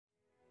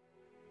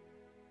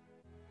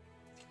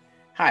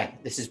Hi,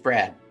 this is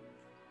Brad.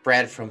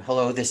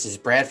 This is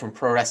Brad from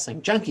Pro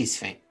Wrestling Junkies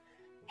fame.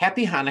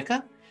 Happy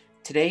Hanukkah.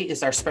 Today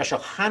is our special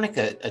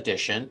Hanukkah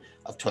edition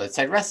of Toilet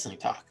Side Wrestling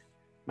Talk.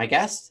 My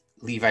guest,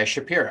 Levi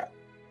Shapiro.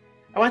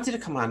 I wanted to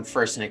come on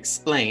first and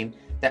explain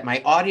that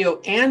my audio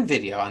and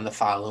video on the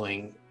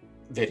following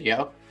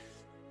video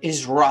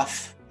is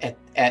rough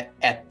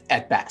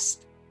at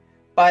best.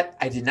 But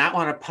I did not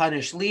want to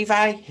punish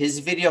Levi. His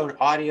video and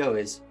audio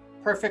is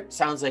perfect,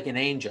 sounds like an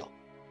angel.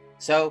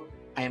 So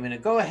I am going to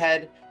go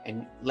ahead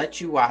and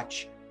let you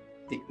watch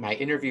my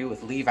interview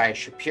with Levi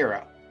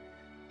Shapiro.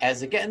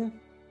 As again,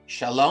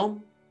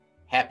 shalom,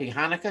 happy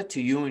Hanukkah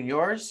to you and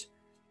yours,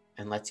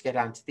 and let's get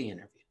on to the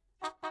interview.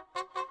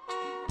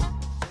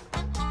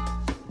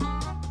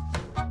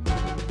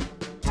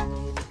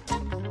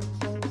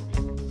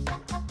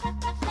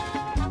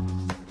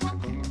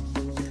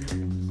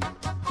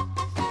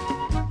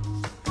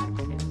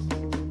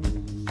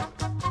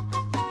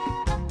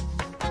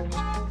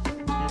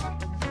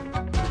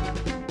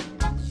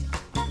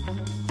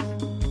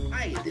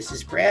 This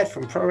is Brad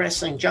from Pro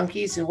Wrestling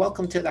Junkies, and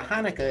welcome to the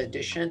Hanukkah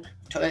edition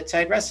of Toilet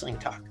Side Wrestling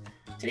Talk.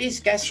 Today's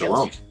guest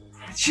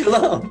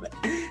Shalom.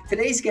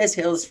 Today's guest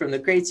hails from the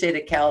great state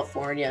of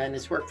California and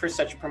has worked for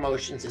such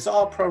promotions as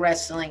All Pro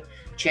Wrestling,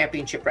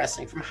 Championship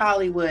Wrestling from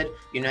Hollywood,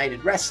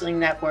 United Wrestling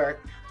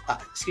Network,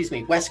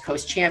 West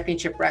Coast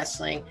Championship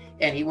Wrestling,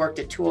 and he worked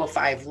at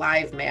 205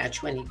 Live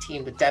match when he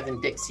teamed with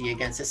Devin Dixie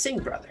against the Singh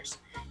brothers.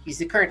 He's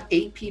the current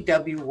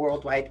APW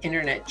Worldwide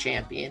Internet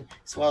Champion,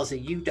 as well as a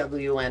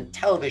UWN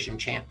Television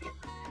Champion.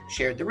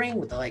 Shared the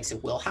ring with the likes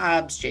of Will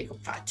Hobbs, Jacob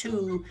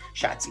Fatu,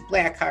 Shotzi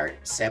Blackheart,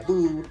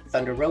 Sabu,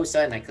 Thunder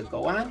Rosa, and I could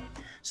go on.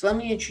 So let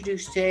me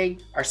introduce today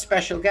our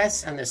special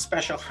guest on this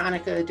special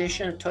Hanukkah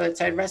edition of Toilet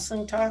Side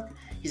Wrestling Talk.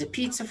 He's a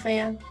pizza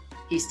fan.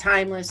 He's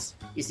timeless.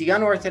 He's the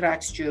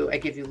unorthodox Jew. I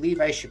give you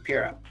Levi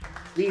Shapiro.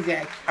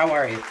 Levi, how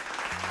are you?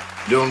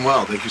 Doing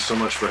well. Thank you so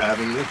much for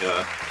having me.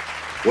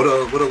 What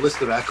a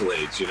list of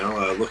accolades, you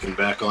know, looking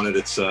back on it,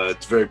 it's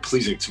very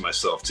pleasing to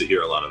myself to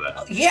hear a lot of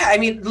that. Yeah, I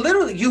mean,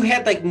 literally you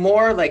had like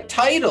more like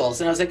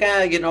titles and I was like,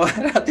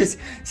 I'll just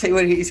say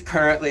what he's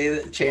currently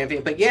the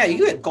champion. But yeah,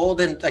 you had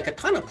gold in like a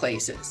ton of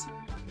places.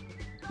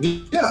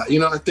 Yeah, you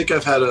know, I think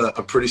I've had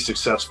a pretty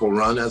successful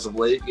run as of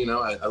late. You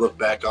know, I look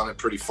back on it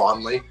pretty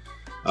fondly,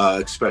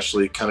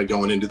 especially kind of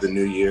going into the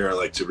new year. I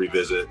like to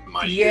revisit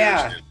my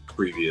years and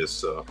previous.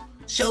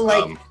 So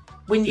like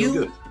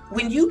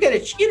when you get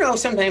it,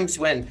 sometimes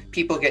when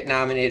people get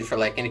nominated for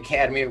like an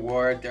Academy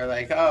Award, they're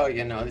like, oh,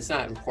 it's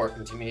not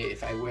important to me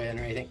if I win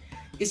or anything.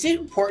 Is it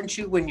important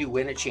to you when you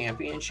win a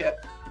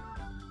championship?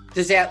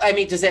 Does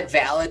that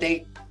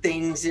validate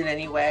things in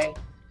any way?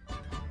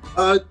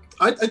 I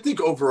think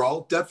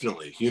overall,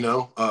 definitely, when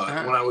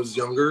I was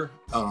younger,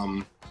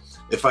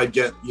 if I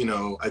get,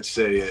 I'd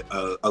say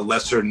a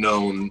lesser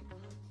known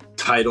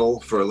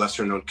title for a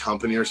lesser known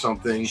company or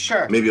something,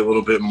 sure, maybe a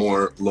little bit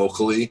more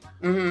locally,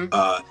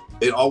 mm-hmm.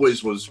 It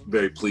always was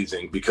very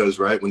pleasing because,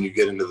 right, when you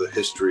get into the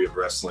history of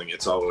wrestling,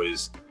 it's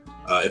always,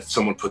 if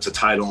someone puts a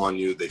title on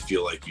you, they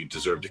feel like you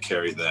deserve to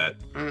carry that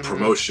mm-hmm.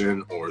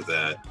 promotion or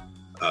that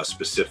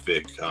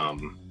specific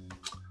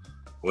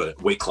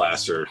weight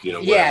class or,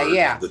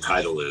 whatever the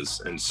title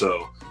is. And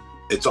so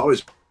it's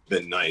always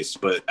been nice.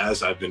 But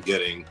as I've been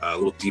getting a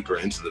little deeper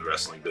into the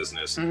wrestling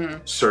business, mm-hmm.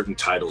 certain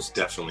titles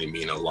definitely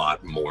mean a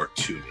lot more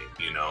to me,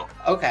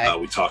 Okay.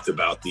 We talked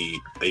about the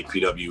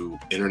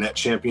APW Internet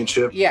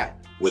Championship. Yeah.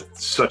 With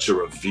such a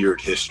revered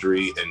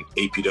history and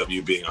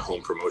APW being a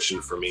home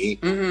promotion for me,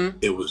 mm-hmm.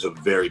 it was a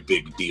very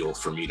big deal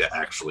for me to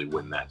actually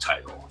win that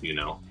title,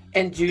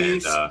 And do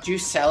you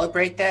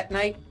celebrate that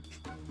night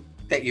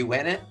that you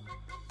win it?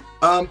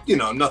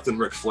 Nothing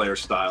Ric Flair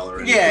style or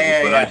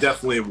anything, but I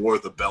definitely wore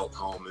the belt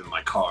home in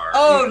my car.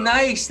 Oh,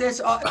 nice. That's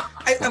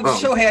I'm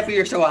so happy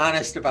you're so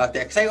honest about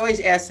that. Because I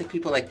always ask the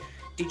people, like,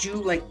 did you,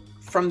 like,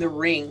 from the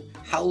ring,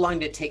 how long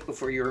did it take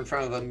before you were in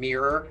front of a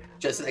mirror,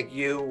 just like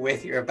you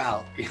with your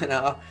belt,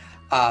 Yeah,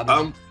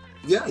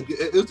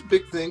 it was a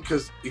big thing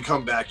because you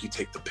come back, you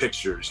take the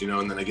pictures,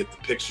 and then I get the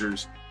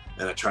pictures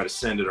and I try to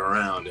send it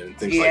around and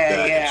things like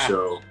that and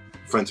show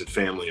friends and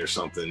family or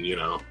something,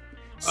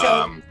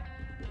 So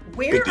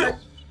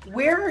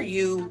where are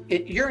you?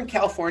 You're in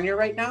California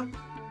right now?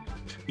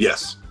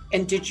 Yes.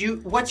 And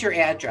what's your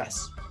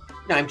address?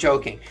 No, I'm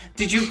joking.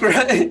 Did you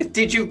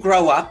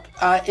grow up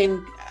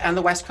on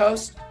the West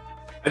Coast?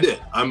 I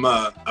did.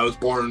 I was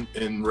born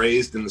and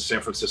raised in the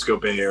San Francisco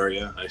Bay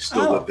Area. I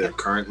still live there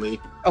currently.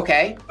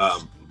 Okay.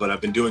 But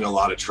I've been doing a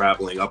lot of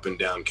traveling up and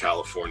down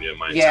California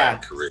my entire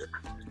career.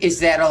 Is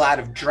that a lot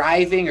of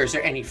driving, or is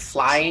there any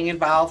flying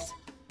involved?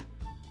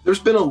 There's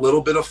been a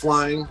little bit of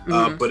flying,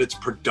 mm-hmm. but it's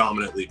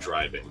predominantly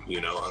driving,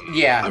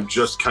 Yeah. I'm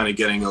just kind of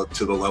getting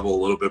to the level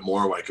a little bit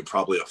more where I could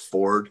probably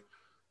afford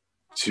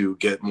to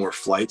get more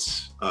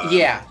flights.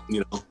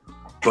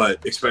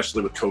 But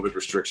especially with COVID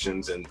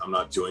restrictions, and I'm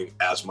not doing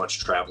as much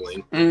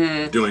traveling,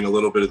 mm-hmm. doing a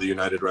little bit of the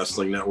United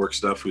Wrestling Network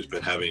stuff, who's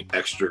been having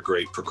extra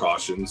great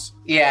precautions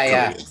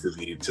coming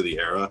into the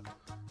era.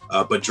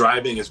 But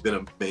driving has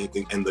been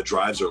amazing, and the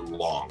drives are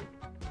long.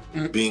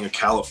 being a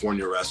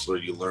California wrestler,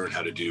 you learn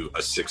how to do a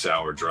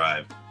 6-hour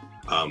drive.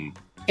 And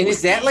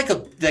is that like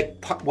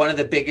one of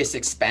the biggest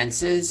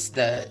expenses,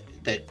 the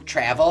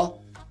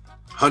travel?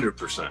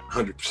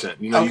 100%.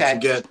 You know, you can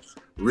get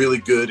really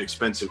good,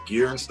 expensive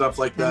gear and stuff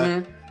like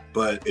that.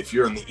 But if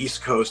you're on the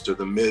East Coast or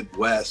the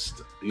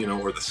Midwest, you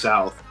know, or the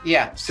South,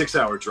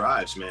 6-hour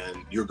drives,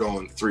 man, you're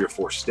going 3 or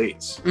 4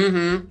 states.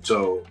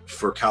 So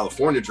for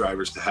California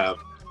drivers to have,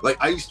 like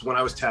when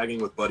I was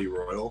tagging with Buddy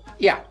Royal,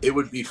 it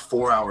would be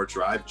 4-hour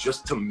drive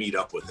just to meet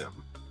up with him.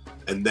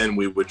 And then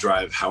we would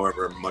drive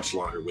however much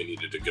longer we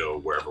needed to go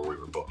wherever we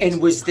were booked.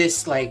 And was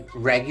this like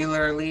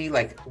regularly,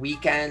 like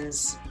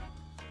weekends?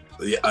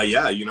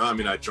 Yeah, you know, I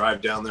mean, I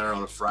drive down there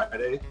on a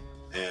Friday.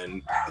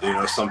 And, you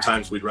know,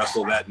 sometimes we'd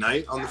wrestle that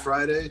night on the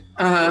Friday,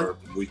 or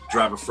we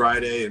drive a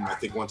Friday. And I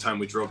think one time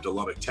we drove to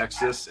Lubbock,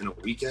 Texas in a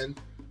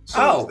weekend.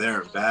 So it was there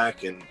and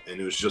back. And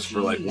it was just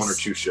for like 1 or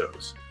 2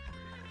 shows.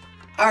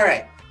 All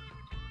right.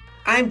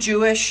 I'm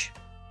Jewish.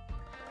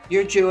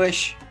 You're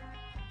Jewish.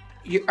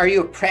 Are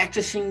you a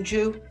practicing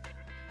Jew?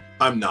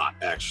 I'm not,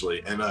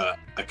 actually. And I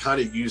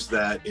kind of use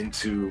that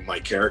into my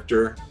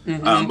character.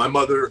 My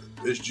mother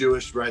is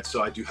Jewish, right?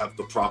 So I do have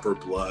the proper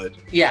blood.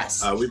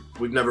 Yes.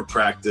 We've never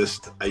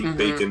practiced. I eat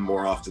bacon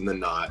more often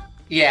than not.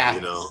 Yeah.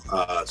 You know,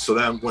 so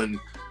then when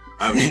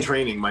I was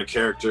training, my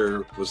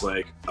character was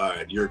like, all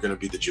right, you're going to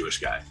be the Jewish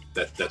guy.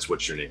 That's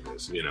what your name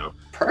is, you know?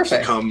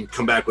 Perfect. So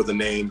come back with a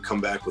name,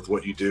 come back with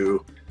what you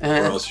do, or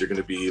else you're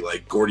going to be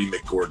like Gordy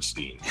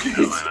McGordstein.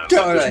 You know? And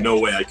there's no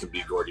way I can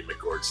be Gordy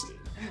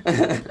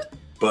McGordstein.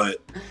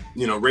 But,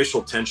 you know,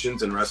 racial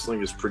tensions in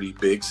wrestling is pretty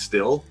big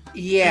still.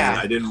 Yeah.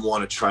 And I didn't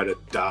want to try to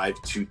dive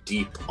too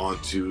deep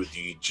onto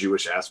the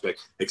Jewish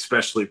aspect,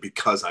 especially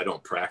because I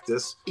don't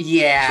practice.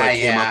 Yeah, so I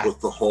came up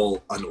with the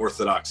whole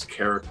unorthodox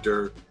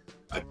character.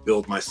 I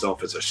billed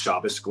myself as a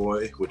Shabbos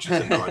goy, which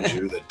is a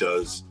non-Jew that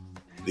does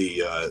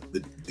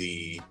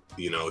the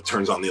you know,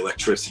 turns on the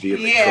electricity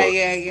and the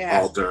cook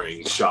all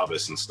during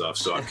Shabbos and stuff.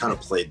 So I kind of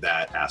played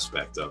that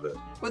aspect of it.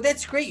 Well,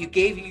 that's great.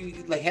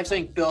 You like have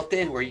something built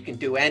in where you can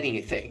do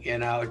anything, you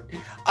know.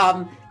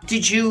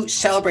 Did you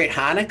celebrate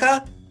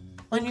Hanukkah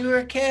when you were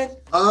a kid?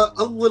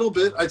 A little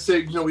bit. I'd say,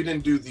 you know, we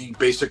didn't do the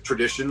basic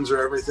traditions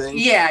or everything.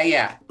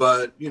 Yeah.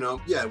 But, you know,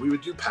 we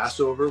would do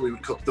Passover. We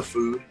would cook the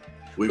food.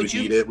 We would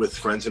eat it with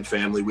friends and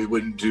family. We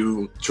wouldn't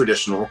do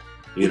traditional,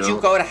 Would you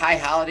go to high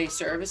holiday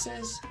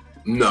services?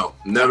 No,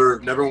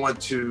 never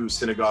went to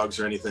synagogues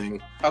or anything.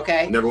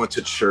 Okay. Never went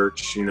to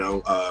church, you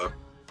know.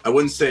 I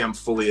wouldn't say I'm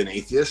fully an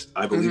atheist.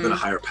 I believe in a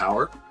higher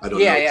power. I don't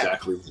know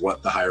exactly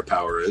what the higher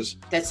power is.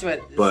 That's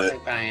what but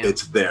I am.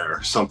 It's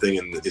there. Something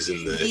is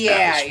in the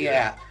atmosphere.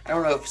 Yeah. I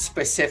don't know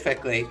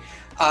specifically.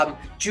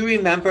 Do you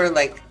remember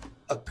like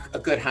a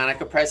good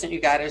Hanukkah present you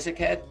got as a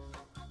kid?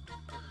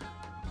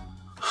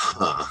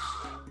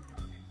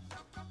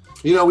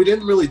 You know, we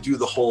didn't really do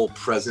the whole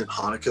present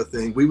Hanukkah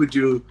thing. We would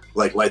do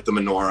like light the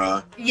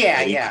menorah,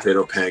 and eat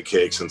potato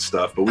pancakes and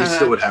stuff. But we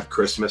still would have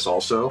Christmas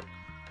also.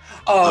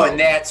 Oh, and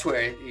that's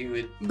where you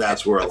would.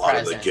 That's where a lot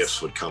of the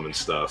gifts would come and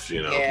stuff.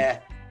 You know.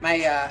 Yeah,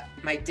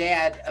 my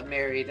dad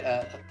married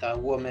a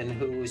woman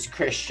who was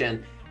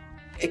Christian.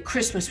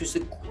 Christmas was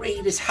the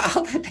greatest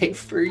holiday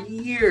for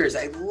years.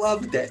 I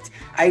loved it.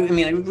 I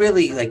mean, I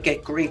really like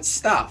get great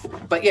stuff.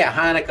 But yeah,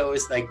 Hanukkah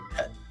was like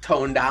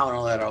toned down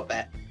a little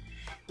bit.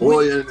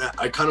 Well, yeah,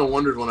 I kind of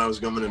wondered when I was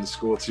going into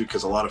school too,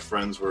 because a lot of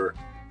friends were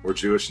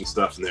Jewish and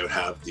stuff, and they would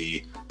have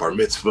the bar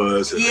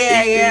mitzvahs and the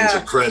things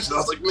and presents. And I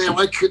was like, man,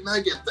 why couldn't I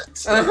get that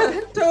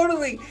stuff?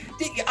 Totally.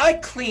 I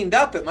cleaned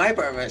up at my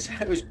bar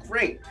mitzvah. It was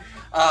great.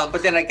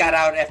 But then I got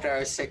out after I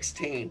was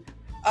 16.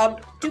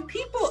 Do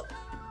people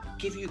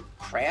give you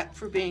crap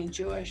for being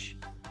Jewish?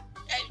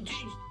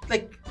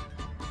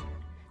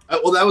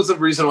 Well, that was the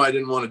reason why I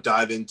didn't want to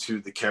dive into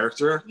the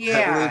character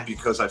heavily,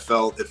 because I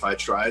felt if I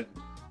tried,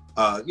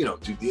 you know,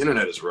 dude, the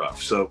internet is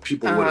rough. So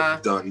people would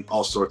have done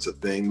all sorts of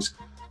things,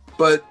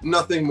 but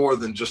nothing more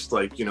than just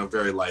like, you know,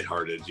 very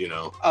lighthearted, you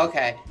know.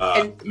 Okay.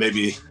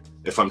 Maybe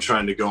if I'm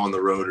trying to go on the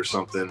road or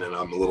something and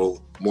I'm a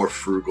little more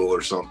frugal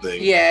or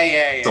something.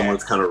 Yeah.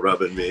 Someone's kind of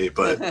rubbing me,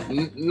 but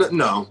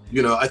no,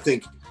 you know, I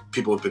think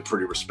people have been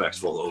pretty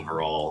respectful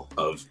overall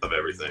of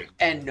everything.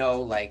 And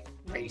no like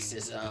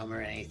racism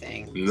or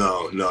anything.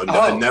 No,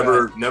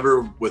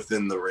 never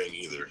within the ring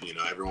either. You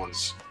know,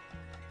 everyone's.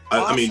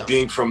 Awesome. I mean,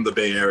 being from the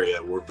Bay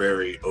Area, we're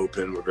very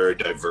open, we're very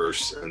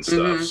diverse and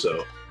stuff.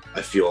 So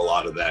I feel a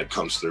lot of that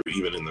comes through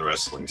even in the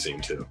wrestling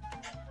scene too.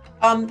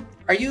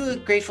 Are you a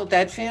Grateful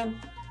Dead fan?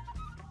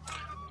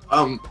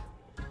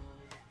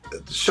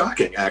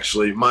 Shocking,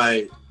 actually.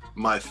 My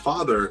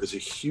father is a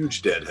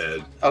huge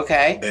Deadhead.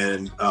 Okay.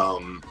 And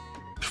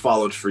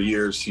followed for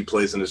years. He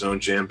plays in his own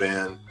jam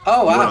band.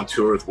 Oh, wow. He went on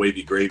tour with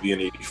Wavy Gravy in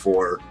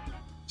 '84.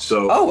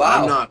 So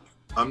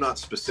I'm not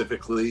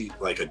specifically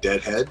like a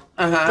Deadhead,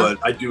 but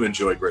I do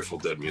enjoy Grateful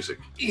Dead music.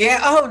 Yeah.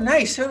 Oh,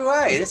 nice. So do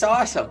I. That's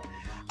awesome.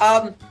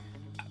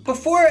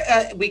 Before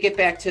we get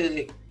back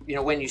to you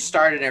know when you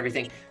started and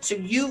everything, so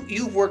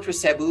you've worked with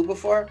Sabu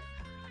before?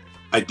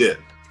 I did.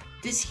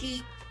 Is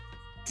he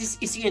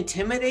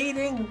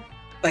intimidating?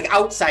 Like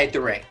outside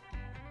the ring?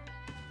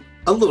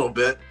 A little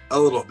bit,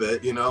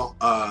 you know.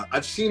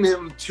 I've seen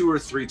him 2 or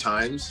 3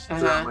 times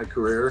throughout my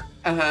career.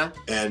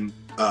 And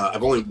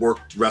I've only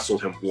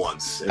wrestled him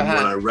once. And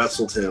when I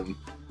wrestled him,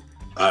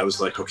 I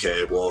was like,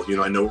 okay, well, you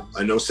know,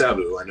 I know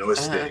Sabu, I know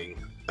his thing.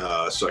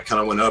 So I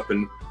kind of went up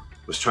and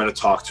was trying to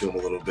talk to him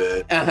a little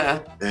bit.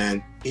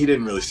 And he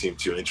didn't really seem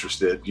too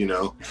interested, you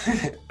know.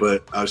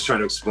 But I was trying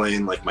to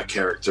explain like my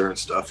character and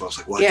stuff. I was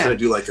like, well, I kind of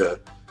do like a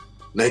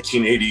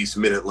 1980s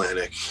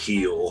Mid-Atlantic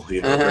heel,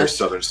 you know, very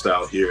Southern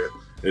style here.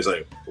 And he's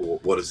like, well,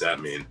 what does that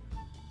mean?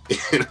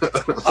 You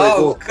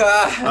know?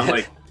 God! I'm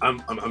like,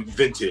 I'm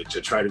vintage. I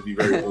try to be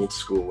very old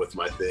school with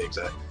my things.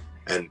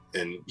 And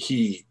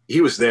he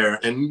was there,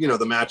 and you know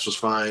the match was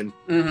fine.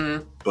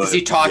 But does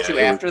he talk to you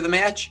after the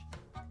match?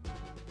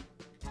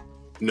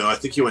 No, I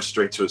think he went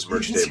straight to his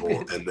merch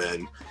table, and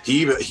then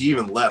he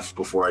even left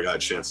before I got a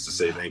chance to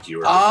say thank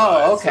you.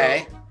 Or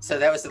okay. So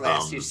that was the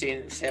last you've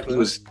seen Sabu.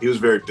 He was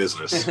very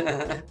business.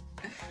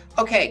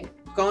 Okay,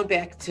 going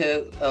back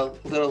to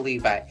little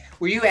Levi.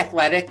 Were you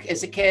athletic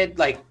as a kid,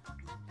 like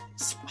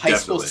high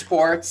school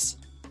sports?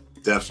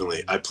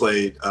 Definitely. I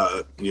played,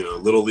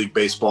 little league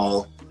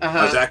baseball.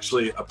 I was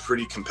actually a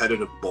pretty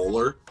competitive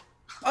bowler.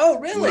 Oh,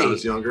 really? When I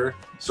was younger.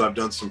 So I've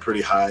done some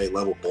pretty high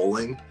level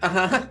bowling.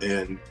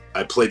 And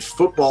I played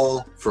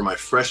football for my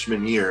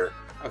freshman year.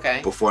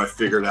 Okay. Before I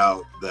figured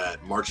out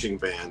that marching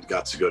band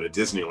got to go to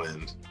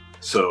Disneyland.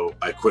 So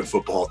I quit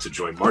football to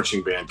join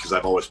marching band because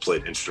I've always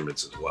played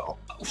instruments as well.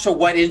 So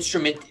what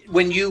instrument,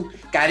 when you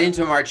got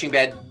into marching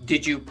band,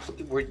 did you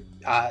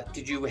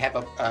have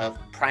a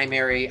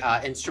primary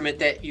instrument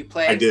that you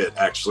played? I did,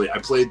 actually. I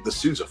played the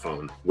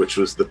sousaphone, which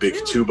was the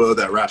big tuba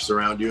that wraps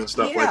around you and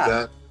stuff like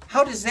that.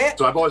 How does that?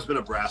 So I've always been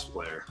a brass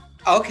player.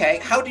 Okay.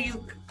 How do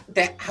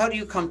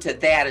you come to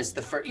that as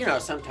the first, you know,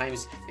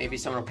 sometimes maybe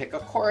someone will pick a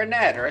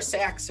cornet or a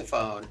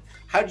saxophone.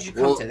 How did you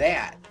come to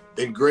that?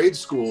 In grade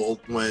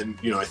school, when,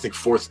 you know, I think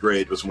 4th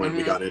grade was when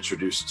we got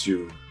introduced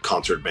to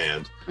concert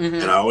band.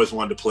 And I always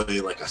wanted to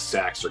play like a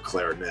sax or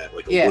clarinet,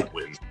 like a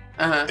woodwind.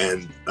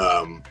 And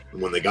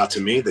when they got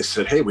to me, they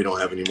said, hey, we don't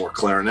have any more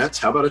clarinets.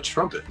 How about a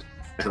trumpet?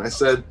 And I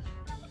said,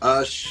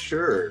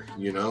 sure,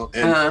 you know.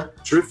 And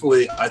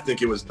truthfully, I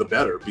think it was the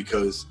better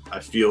because I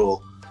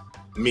feel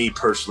me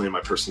personally and my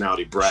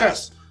personality,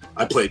 brass. Sure.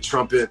 I played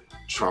trumpet,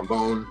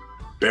 trombone,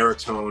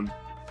 baritone,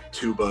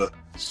 tuba,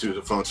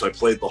 sousaphone. So I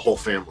played the whole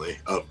family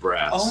of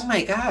brass. Oh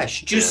my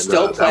gosh. Do you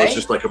still play? That was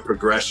just like a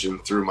progression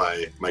through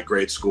my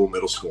grade school,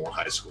 middle school, and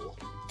high school.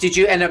 Did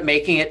you end up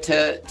making it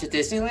to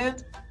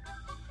Disneyland?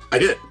 I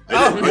did.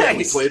 Nice.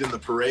 We played in the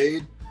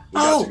parade. We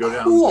got to go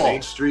down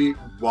Main Street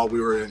while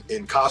we were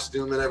in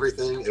costume and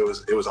everything. It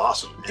was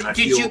awesome. And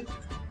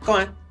go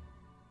on.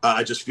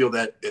 I just feel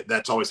that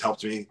that's always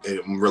helped me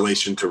in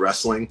relation to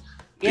wrestling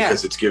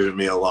because it's given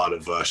me a lot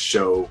of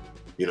show.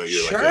 You know,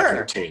 you're like an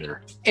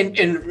entertainer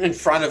in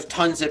front of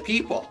tons of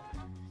people.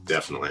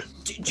 Definitely.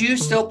 Do you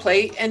still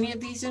play any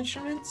of these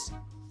instruments?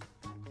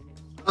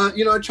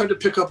 You know, I tried to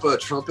pick up a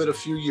trumpet a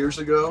few years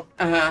ago,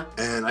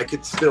 and I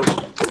could still.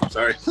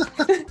 Sorry.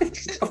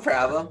 No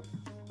problem.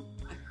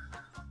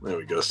 There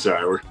we go.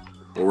 Sorry,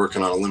 we're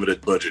working on a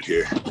limited budget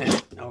here.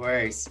 No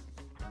worries.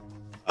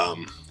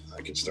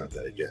 I can start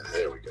that again.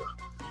 There we go.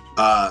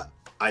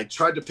 I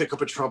tried to pick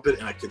up a trumpet,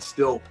 and I could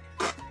still.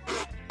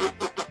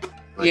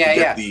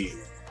 Get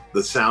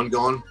the sound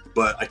going,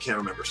 but I can't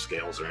remember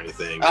scales or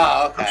anything.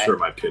 Oh, okay. I'm sure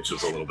my pitch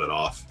was a little bit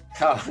off.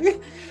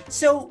 Oh.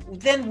 So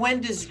then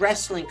when does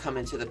wrestling come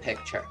into the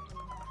picture?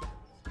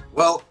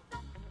 Well,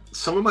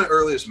 some of my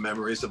earliest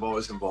memories have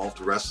always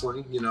involved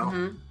wrestling, you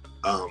know.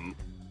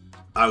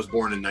 I was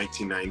born in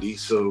 1990,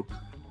 so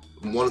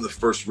one of the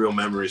first real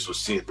memories was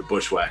seeing the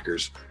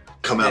Bushwhackers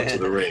come out to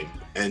the ring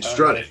and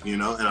strut it, you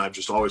know, and I've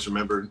just always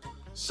remembered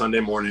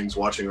Sunday mornings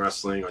watching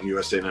wrestling on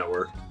USA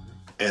Network.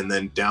 And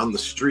then down the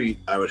street,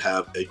 I would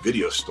have a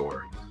video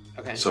store.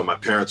 Okay. So my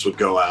parents would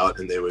go out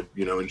and they would,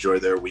 you know, enjoy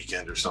their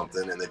weekend or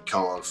something. And they'd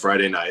come on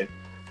Friday night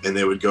and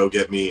they would go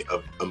get me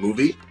a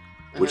movie,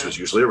 which was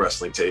usually a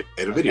wrestling tape,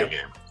 and a video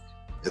game.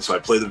 And so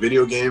I'd play the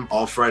video game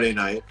all Friday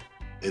night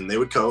and they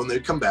would go and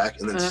they'd come back.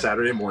 And then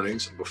Saturday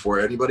mornings, before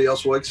anybody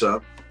else wakes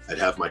up, I'd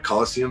have my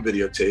Coliseum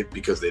videotape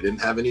because they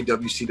didn't have any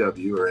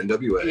WCW or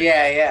NWA.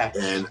 Yeah.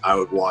 And I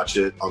would watch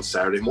it on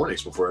Saturday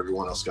mornings before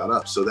everyone else got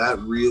up. So that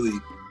really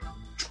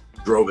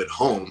drove it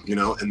home, you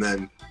know. And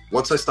then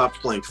once I stopped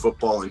playing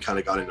football and kind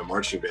of got into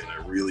marching band, I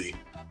really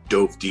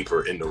dove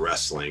deeper into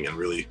wrestling and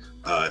really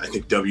I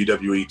think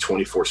WWE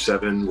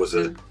 24/7 was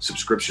a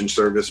subscription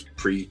service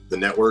pre the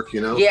network, you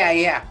know.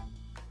 Yeah.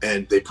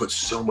 And they put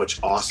so much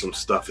awesome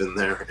stuff in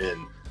there.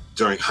 And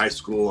during high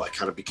school, I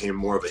kind of became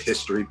more of a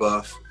history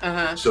buff.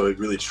 So it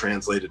really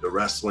translated to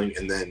wrestling,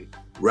 and then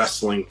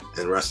wrestling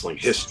and wrestling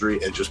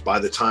history. And just by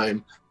the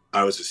time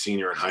I was a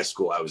senior in high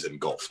school, I was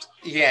engulfed.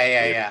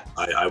 Yeah.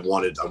 I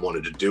wanted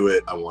to do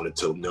it. I wanted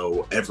to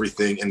know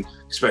everything, and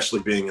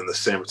especially being in the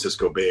San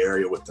Francisco Bay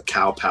Area with the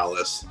Cow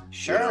Palace.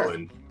 Sure. You know,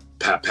 and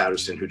Pat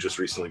Patterson, who just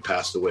recently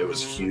passed away,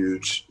 was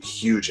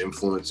huge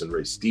influence, and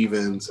Ray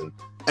Stevens and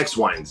X,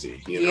 Y, and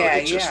Z. You know,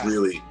 it just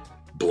really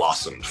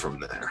blossomed from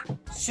there.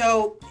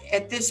 So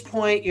at this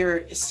point, you're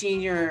a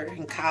senior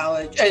in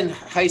college and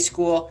high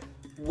school.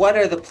 What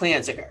are the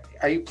plans? Like,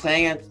 are you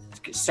planning on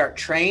start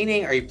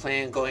training? Are you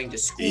planning on going to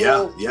school?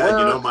 Yeah. Work? You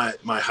know,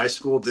 my high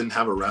school didn't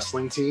have a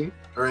wrestling team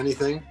or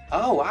anything.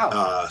 Oh,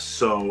 wow.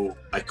 So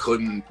I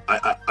couldn't,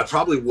 I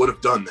probably would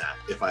have done that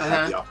if I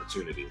had the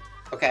opportunity.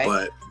 Okay.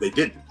 But they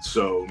didn't.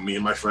 So me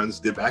and my friends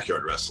did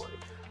backyard wrestling.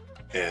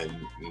 And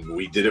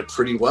we did it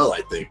pretty well,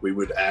 I think. We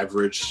would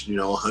average,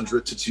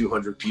 100 to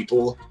 200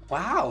 people.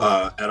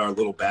 Wow. At our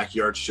little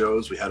backyard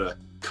shows. We had a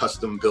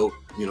custom built,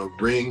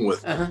 ring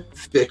with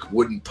thick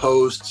wooden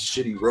posts,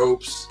 shitty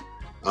ropes.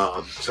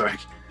 Sorry.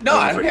 No,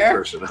 I don't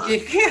care.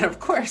 You can, of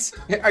course.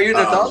 Are you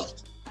an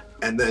adult?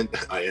 And then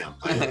I am.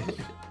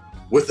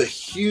 With a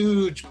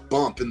huge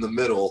bump in the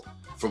middle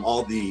from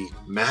all the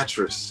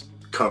mattress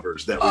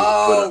covers that we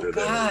would put under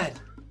there.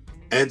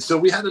 And so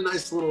we had a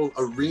nice little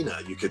arena,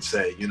 you could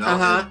say, And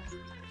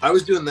I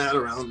was doing that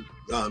around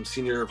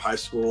senior year of high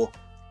school,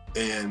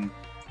 and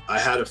I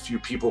had a few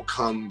people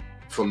come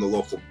from the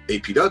local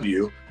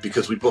APW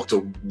because we booked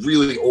a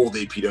really old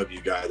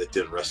APW guy that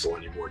didn't wrestle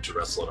anymore to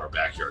wrestle at our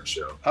backyard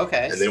show.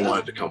 Okay. And they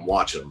wanted to come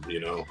watch him,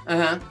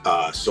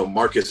 So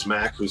Marcus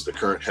Mack, who's the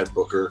current head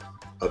booker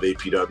of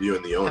APW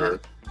and the owner,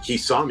 he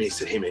saw me, he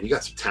said, "Hey man, you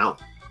got some talent.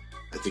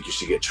 I think you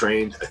should get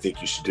trained. I think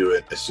you should do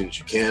it as soon as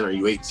you can. Are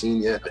you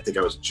 18 yet?" I think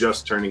I was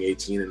just turning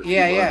 18 in a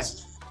few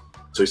months.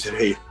 So he said,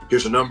 "Hey,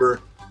 here's a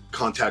number.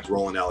 Contact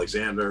Roland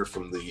Alexander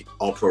from the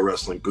All Pro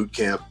Wrestling Boot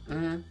Camp.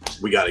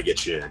 We got to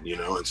get you in,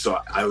 And so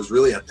I was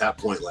really at that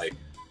point like,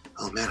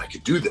 oh man, I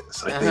could do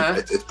this. I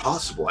think it's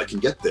possible. I can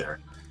get there.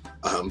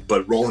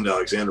 But Roland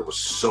Alexander was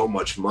so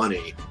much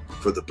money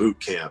for the boot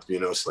camp.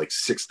 It's like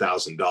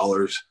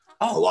 $6,000.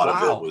 Oh, a lot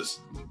of it was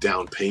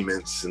down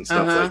payments and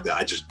stuff like that.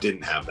 I just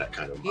didn't have that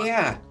kind of money.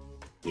 Yeah.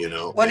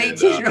 What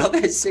 18-year-old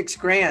has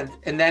 $6,000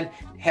 and then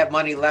have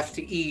money left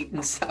to eat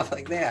and stuff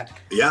like that.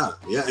 Yeah.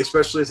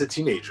 Especially as a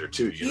teenager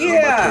too.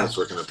 My parents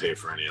weren't going to pay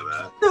for any of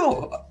that.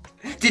 No.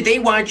 Did they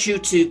want you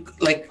to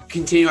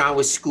continue on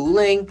with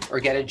schooling or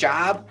get a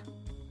job?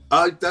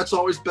 That's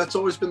always been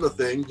the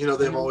thing.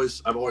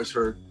 I've always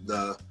heard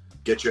the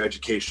get your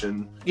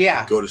education.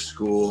 Yeah. Go to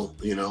school.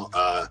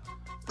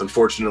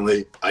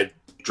 Unfortunately, I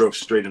drove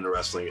straight into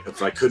wrestling.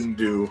 If I couldn't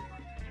do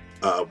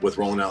with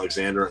Roland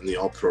Alexander and the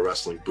All Pro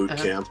Wrestling Boot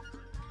Camp,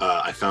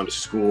 I found a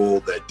school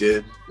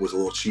that was a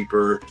little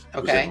cheaper.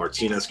 It was in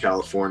Martinez,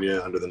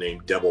 California, under the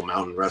name Devil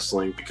Mountain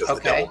Wrestling, because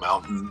the Devil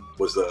Mountain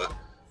was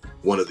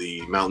one of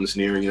the mountains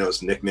near,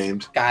 it's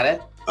nicknamed. Got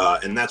it.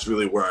 And that's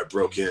really where I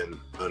broke in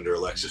under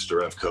Alexis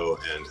Derevko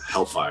and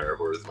Hellfire,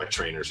 who were my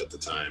trainers at the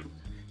time.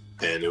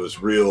 And it was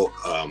a real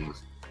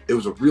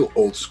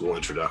old school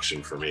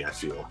introduction for me, I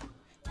feel,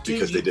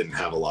 because they didn't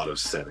have a lot of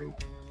setting.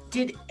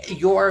 Did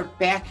your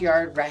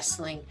backyard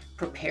wrestling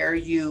prepare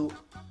you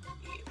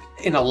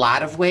in a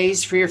lot of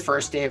ways for your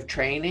first day of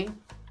training?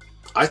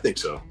 I think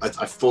so.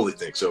 I fully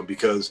think so,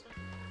 because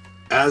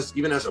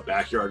even as a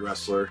backyard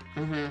wrestler,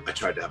 I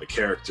tried to have a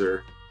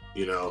character,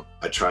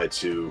 I tried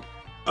to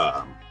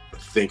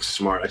think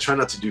smart. I try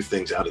not to do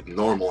things out of the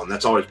normal, and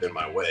that's always been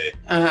my way.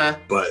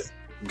 But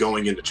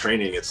going into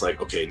training, it's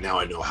like, okay, now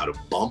I know how to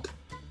bump.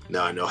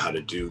 Now I know how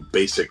to do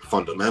basic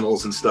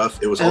fundamentals and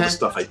stuff. It was all the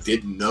stuff I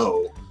didn't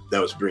know that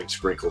was being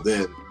sprinkled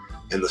in,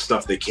 and the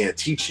stuff they can't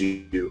teach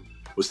you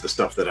was the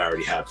stuff that I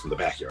already had from the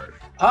backyard.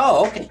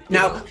 Oh, okay.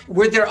 Now,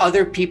 were there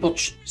other people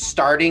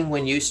starting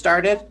when you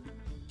started?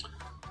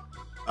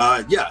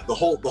 Yeah, the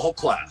whole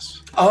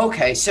class. Oh,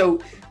 okay. So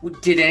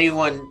did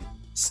anyone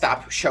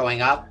stop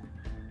showing up?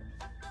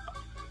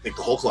 I think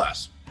the whole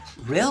class.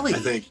 Really?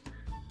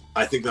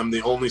 I think I'm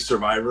the only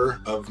survivor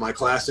of my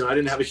class, and I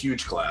didn't have a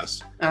huge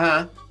class.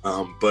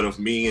 But of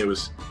me, it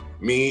was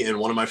me and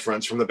one of my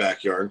friends from the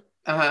backyard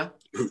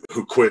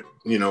who quit,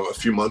 a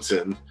few months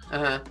in.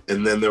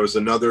 And then there was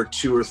another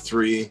 2 or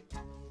 3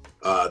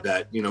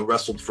 that,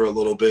 wrestled for a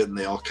little bit, and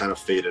they all kind of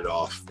faded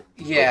off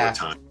over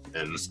time.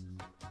 And this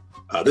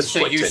is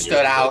like 10 years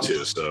ago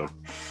too.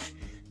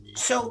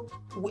 So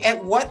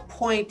at what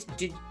point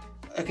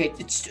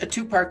it's a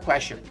 2-part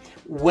question.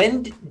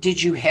 When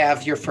did you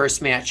have your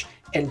first match?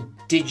 And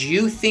did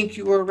you think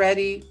you were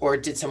ready, or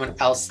did someone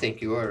else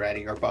think you were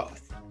ready, or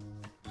both?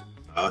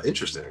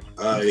 Interesting.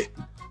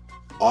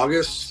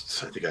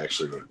 August, I think I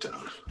actually wrote it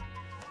down.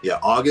 Yeah,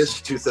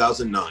 August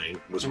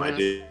 2009 was my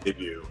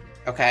debut.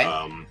 Okay.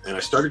 And I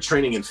started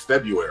training in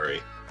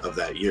February of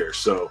that year.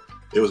 So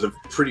it was a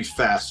pretty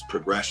fast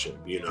progression,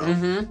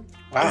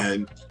 Wow.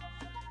 And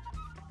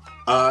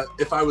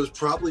if I was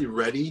probably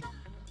ready,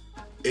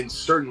 in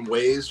certain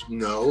ways,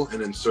 no,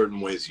 and in certain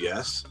ways,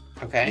 yes.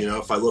 Okay.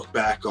 If I look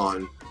back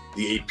on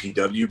the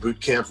APW boot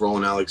camp,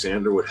 Roland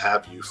Alexander would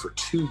have you for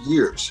 2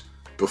 years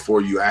before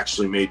you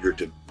actually made your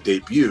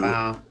debut.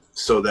 Wow.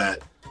 So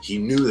that he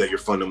knew that your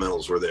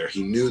fundamentals were there.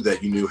 He knew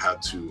that you knew how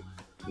to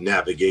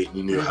navigate, and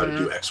you knew how to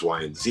do X,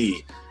 Y, and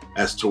Z.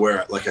 As to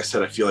where, like I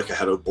said, I feel like I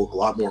had a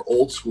lot more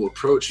old school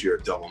approach here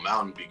at Devil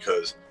Mountain,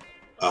 because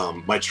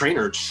my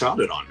trainer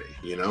shouted on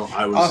me.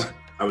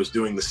 I was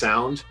doing the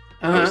sound.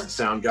 I was the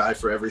sound guy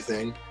for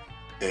everything.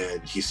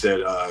 and he said,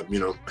 you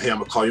know, hey, I'm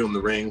gonna call you in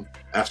the ring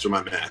after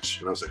my match.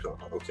 And I was like, oh,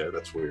 okay,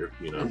 that's weird.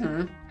 You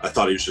know, I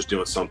thought he was just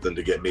doing something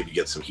to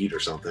get some heat or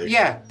something.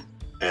 Yeah.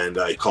 And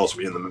he calls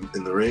me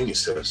in the ring. He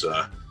says,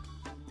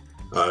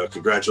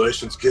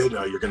 congratulations, kid.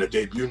 You're gonna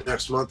debut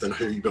next month, and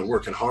you've been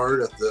working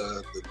hard at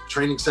the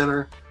training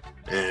center,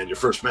 and your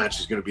first match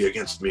is gonna be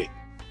against me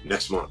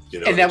next month.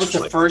 You know, and that was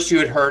the first you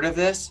had heard of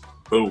this?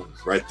 Boom,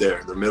 right there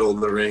in the middle of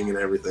the ring and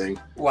everything.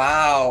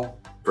 Wow.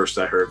 First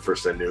I heard,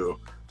 first I knew.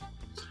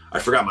 I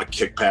forgot my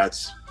kick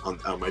pads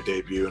on my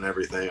debut and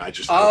everything. I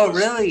just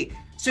really?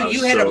 So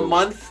you had a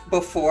month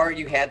before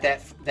you had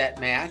that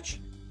match?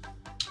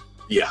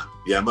 Yeah,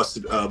 it must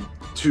have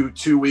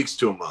 2 weeks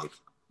to a month.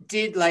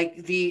 Did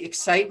like the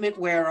excitement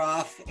wear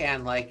off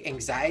and like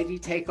anxiety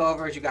take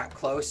over as you got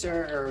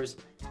closer, or was...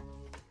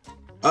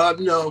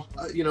 No,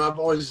 you know,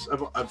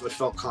 I've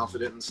felt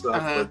confident and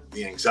stuff, but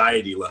the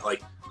anxiety,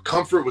 like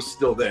comfort was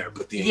still there,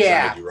 but the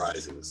anxiety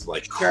rises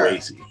like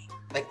crazy.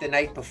 Like the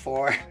night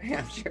before,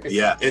 I'm sure.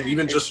 Yeah, and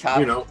even just tough.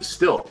 You know,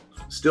 still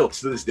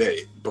to this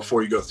day,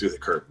 before you go through the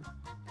curtain,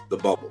 the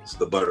bubbles,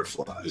 the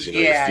butterflies, you know,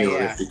 you're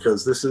feeling it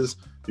because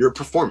you're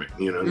performing,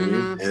 you know what I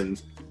mean?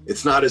 And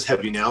it's not as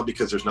heavy now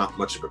because there's not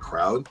much of a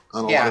crowd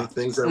on a lot of the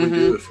things that we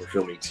do. If we're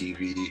filming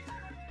TV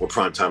or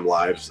primetime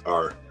lives,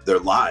 they're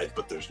live,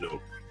 but there's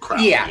no crowd.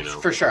 Yeah, you know?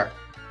 For sure.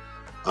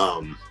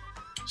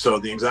 So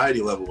the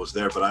anxiety level was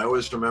there, but I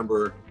always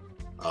remember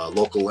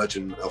local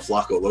legend El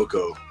Flaco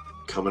Loco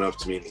coming up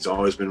to me, and he's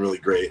always been really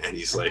great. And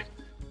he's like,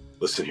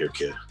 listen here,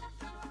 kid,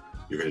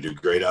 you're going to do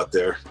great out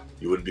there.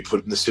 You wouldn't be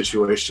put in this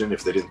situation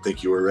if they didn't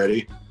think you were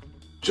ready.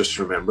 Just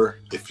remember,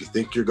 if you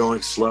think you're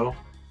going slow,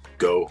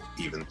 go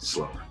even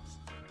slower.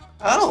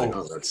 Like,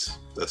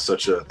 that's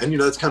such a, and you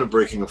know, that's kind of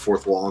breaking a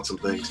fourth wall on some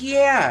things.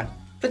 Yeah.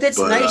 But that's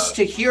nice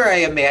to hear, I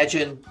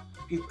imagine,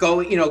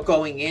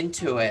 going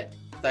into it.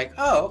 Like,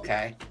 oh,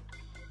 okay.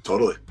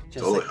 Totally.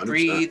 Just like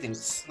breathe and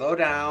slow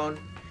down.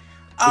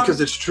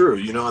 Because it's true,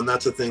 you know, and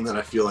that's a thing that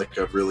I feel like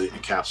I've really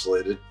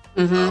encapsulated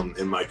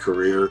in my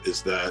career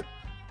is that,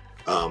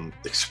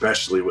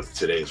 especially with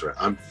today's,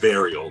 I'm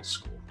very old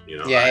school, you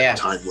know, I'm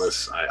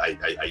timeless.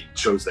 I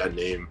chose that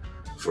name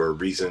for a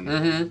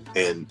reason,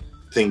 and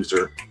things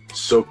are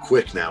so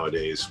quick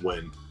nowadays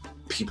when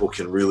people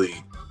can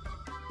really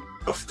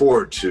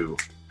afford to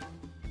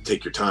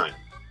take your time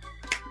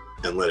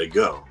and let it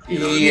go. You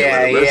know,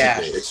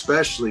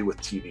 especially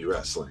with TV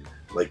wrestling.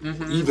 Like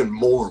even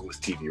more with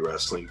TV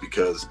wrestling,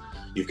 because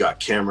you've got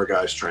camera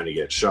guys trying to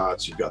get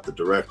shots, you've got the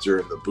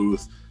director in the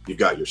booth, you've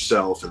got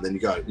yourself, and then you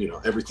got, you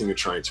know, everything you're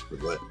trying to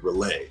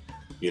relay,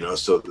 you know,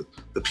 so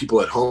the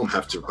people at home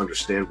have to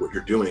understand what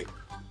you're doing,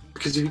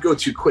 because if you go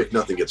too quick,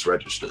 nothing gets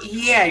registered.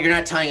 Yeah, you're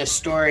not telling a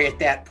story at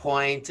that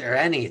point or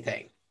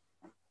anything.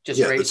 Just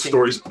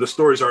the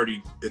story's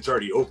already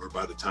over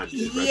by the time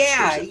you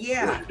register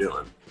what you're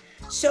doing.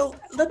 So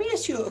let me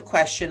ask you a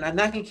question. I'm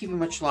not going to keep you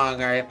much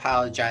longer. I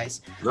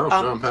apologize. No,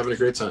 I'm having a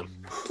great time.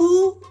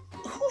 Who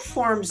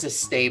forms a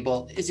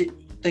stable? Is it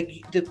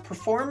like the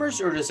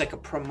performers, or does like a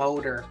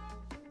promoter?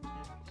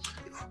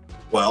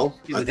 Well,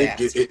 I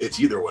think it's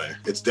either way.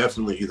 It's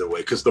definitely either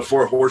way, because the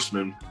Four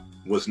Horsemen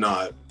was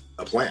not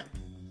a plan.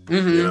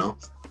 You know,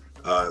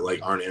 like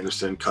Arn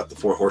Anderson cut the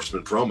Four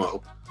Horsemen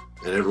promo,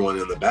 and everyone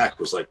in the back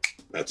was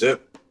like, "That's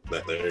it.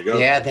 There you go."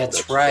 Yeah,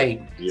 that's right.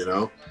 You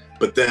know.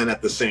 But then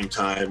at the same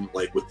time,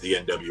 like with the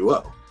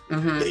NWO,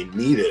 they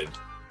needed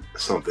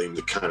something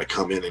to kind of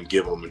come in and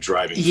give them a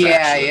driving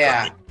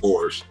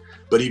force.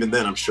 But even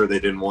then, I'm sure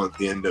they didn't want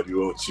the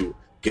NWO to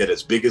get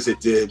as big as it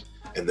did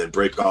and then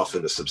break off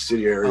into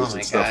subsidiaries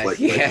and stuff like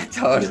that. Yeah,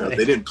 totally. You know,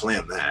 they didn't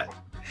plan that.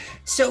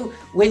 So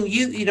when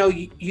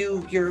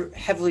you're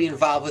heavily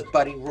involved with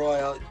Buddy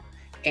Royal,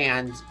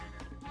 and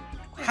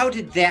how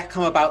did that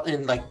come about?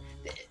 And like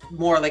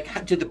more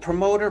like, did the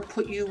promoter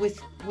put you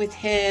with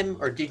him,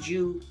 or did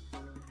you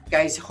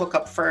guys hook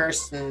up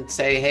first and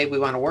say, hey, we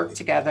want to work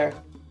together?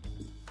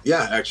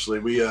 Yeah, actually,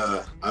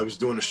 I was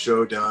doing a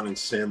show down in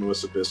San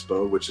Luis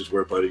Obispo, which is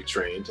where Buddy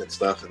trained and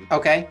stuff.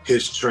 And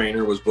his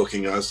trainer was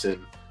booking us,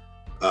 and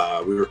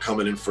we were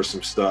coming in for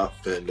some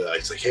stuff. And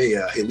he's like, hey,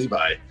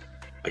 Levi,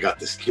 I got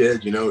this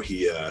kid. You know,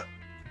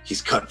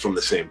 he's cut from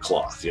the same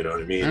cloth. You know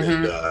what I mean?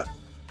 And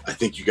I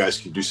think you guys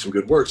can do some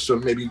good work. So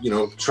maybe, you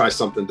know, try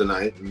something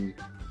tonight and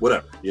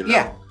whatever. You know.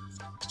 Yeah.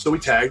 So we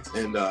tagged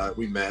and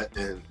we met,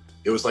 and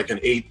it was like an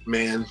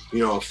 8-man, you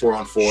know, a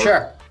 4-on-4.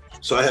 Sure.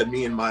 So I had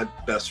me and my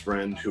best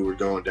friend who were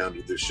going down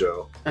to this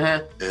show.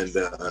 And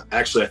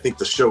actually, I think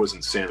the show was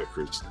in Santa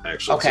Cruz,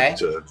 actually,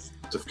 to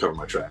cover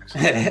my tracks.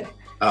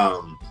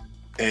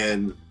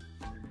 And,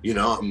 you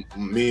know,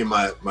 me and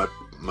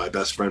my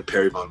best friend,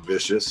 Perry Von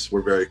Vicious,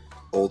 we're very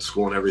old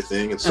school and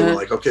everything. And so we're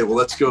like, okay, well,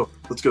 let's go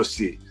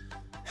see.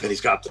 And he's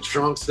got the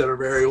trunks that are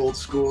very old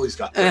school. He's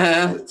got the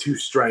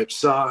 2-striped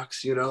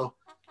socks, you know.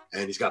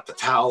 And he's got the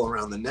towel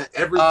around the neck,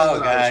 everything I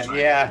was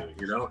trying to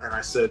do, you know? And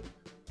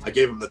I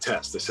gave him the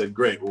test. I said,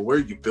 great, well, where are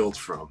you built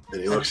from?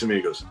 And he looks at me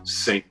and goes,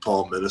 St.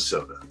 Paul,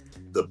 Minnesota,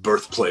 the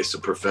birthplace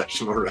of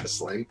professional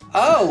wrestling.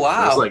 Oh, wow. And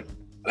I was like,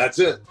 that's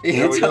it.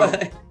 There we go.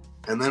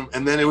 And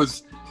then it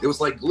was it was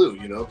like glue,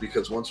 you know,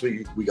 because once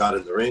we got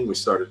in the ring, we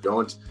started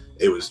going,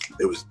 it was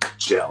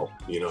gel,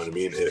 you know what I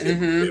mean?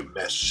 It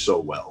meshed so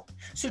well.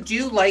 So do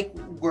you like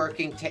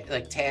working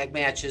like tag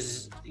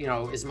matches, you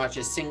know, as much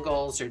as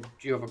singles, or do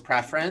you have a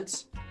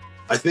preference?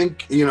 I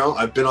think, you know,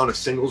 I've been on a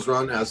singles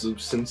run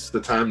since the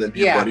time that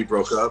Buddy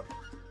broke up.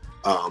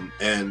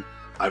 And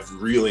I've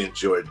really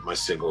enjoyed my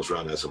singles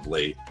run as of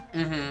late.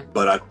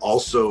 But I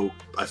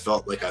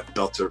felt like I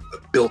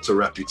built a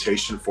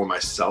reputation for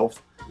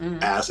myself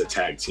as a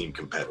tag team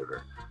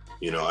competitor.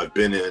 You know, I've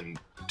been in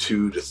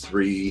 2 to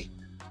 3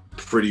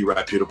 pretty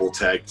reputable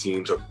tag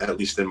teams, at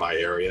least in my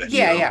area.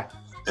 Yeah.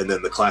 And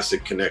then the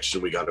Classic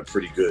Connection, we got a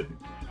pretty good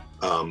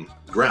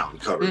ground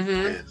covered.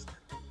 And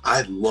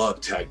I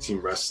love tag team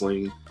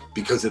wrestling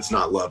because it's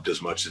not loved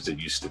as much as it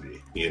used to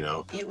be, you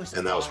know?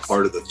 And that was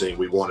part of the thing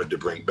we wanted to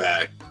bring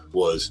back,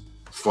 was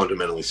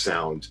fundamentally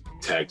sound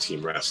tag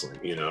team wrestling,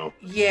 you know?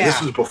 Yeah. And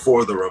this was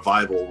before the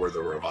Revival were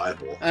the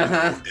Revival.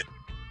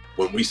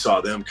 When we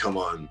saw them come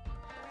on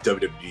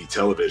WWE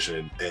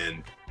television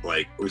and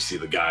like we see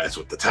the guys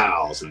with the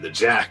towels and the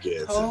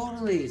jackets,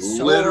 totally,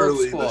 so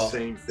literally the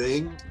same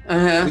thing.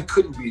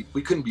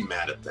 We couldn't be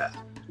mad at that.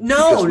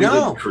 No, we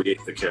didn't create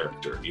the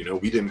character, you know,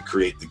 we didn't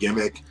create the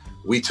gimmick.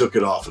 We took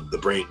it off of the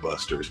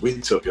Brainbusters.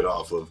 We took it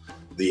off of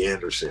the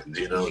Andersons,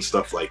 you know, and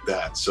stuff like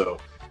that. So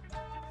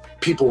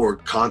people were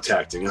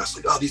contacting us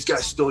like, oh, these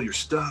guys stole your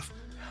stuff.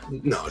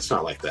 No, it's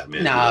not like that,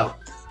 man. No.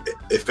 You know,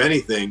 if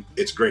anything,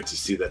 it's great to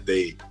see that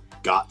they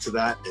got to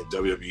that and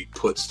WWE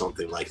put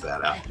something like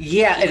that out.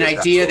 Yeah, an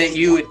idea that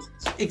you would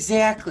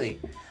exactly.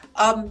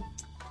 I've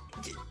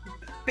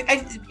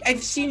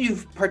seen you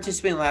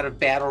participate in a lot of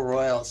battle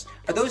royals.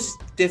 Are those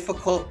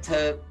difficult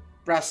to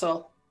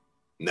wrestle?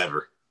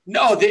 Never.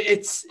 No,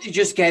 it's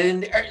just get in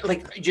there, and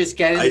do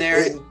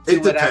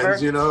it whatever.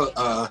 Depends, you know.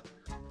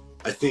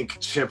 I think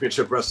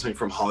Championship Wrestling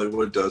from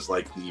Hollywood does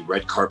like the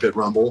red carpet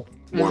rumble,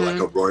 more like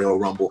a Royal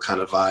Rumble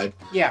kind of vibe.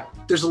 Yeah.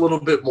 There's a little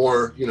bit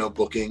more, you know,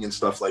 booking and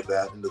stuff like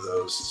that into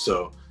those.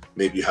 So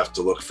maybe you have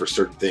to look for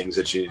certain things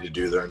that you need to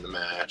do there in the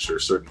match, or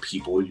certain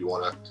people you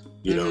want to,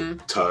 you know,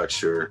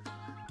 touch, or,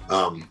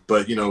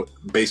 but you know,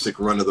 basic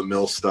run of the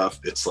mill stuff.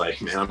 It's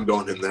like, man, I'm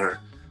going in there,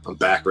 I'm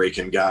back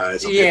raking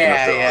guys, I'm picking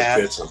up their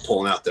armpits, I'm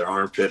pulling out their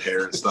armpit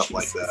hair and stuff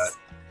like that.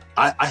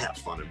 I have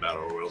fun in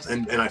battle royals,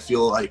 and I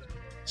feel like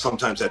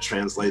sometimes that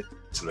translates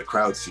and the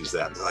crowd sees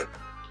that and they're like,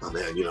 oh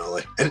man, you know,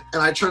 like, and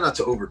I try not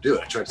to overdo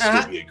it. I try to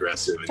still be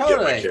aggressive and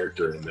get my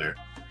character in there.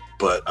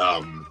 But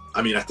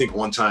I mean, I think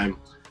one time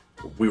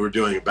we were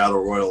doing a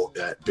battle royal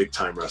at Big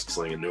Time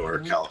Wrestling in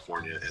Newark,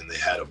 California, and they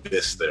had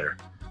Abyss there.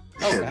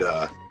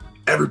 And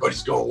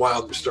everybody's going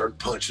wild. They're starting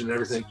punching and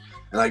everything.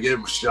 And I give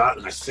him a shot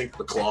and I sink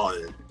the claw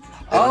in. And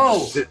I'm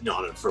just sitting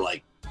on it for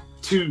like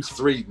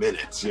 2-3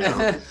 minutes, you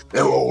know,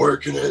 and we're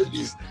working it. And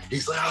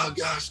he's like, oh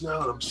gosh,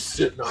 no. And I'm just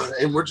sitting on it.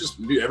 And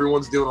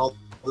everyone's doing all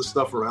this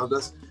stuff around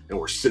us. And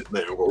we're sitting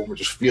there, we're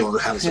just feeling,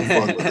 having some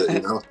fun with it,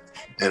 you know.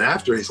 And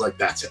after, he's like,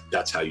 that's it.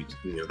 That's how you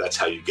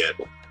get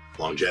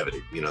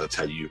longevity. You know, that's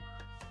how you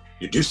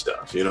do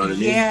stuff. You know what I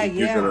mean?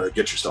 You're gonna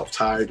get yourself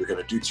tired. You're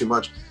gonna do too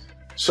much.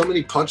 So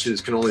many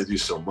punches can only do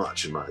so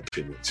much, in my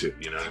opinion, too.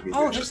 You know what I mean?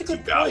 You're just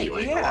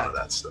devaluing a lot of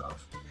that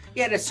stuff.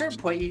 Yeah, at a certain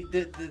point,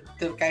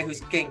 the guy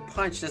who's getting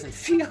punched doesn't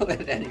feel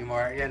it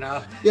anymore, you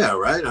know? Yeah,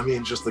 right? I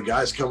mean, just the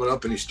guy's coming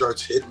up and he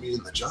starts hitting me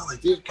in the jaw, like,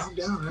 dude, calm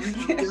down, man.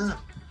 Calm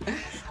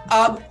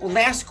down.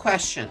 Last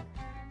question.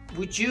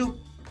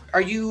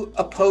 Are you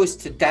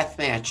opposed to death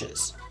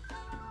matches?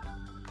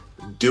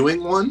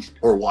 Doing one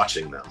or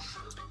watching them?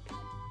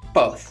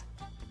 Both.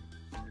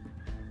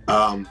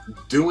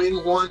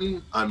 Doing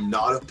one, I'm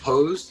not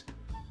opposed,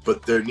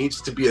 but there needs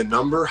to be a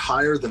number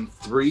higher than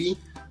 3,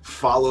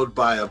 followed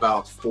by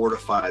about 4 to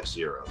 5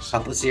 zeros.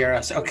 Couple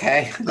zeros,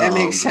 okay, that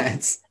makes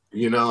sense.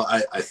 You know,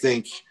 I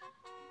think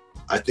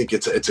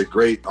it's a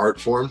great art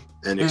form,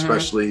 and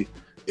especially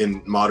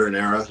in modern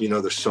era, you know,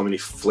 there's so many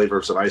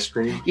flavors of ice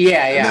cream.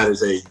 Yeah. And that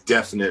is a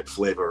definite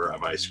flavor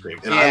of ice cream,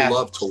 and I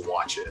love to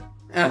watch it.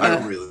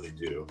 I really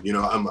do. You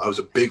know, I was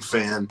a big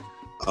fan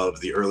of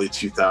the early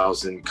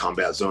 2000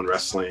 Combat Zone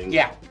Wrestling.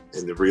 Yeah.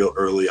 And the real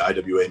early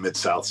IWA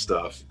Mid-South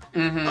stuff.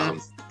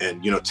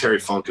 And, you know, Terry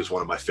Funk is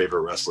one of my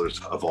favorite wrestlers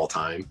of all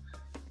time.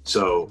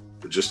 So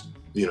just,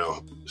 you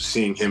know,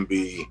 seeing him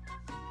be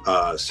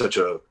such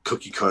a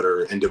cookie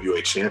cutter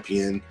NWA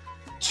champion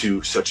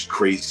to such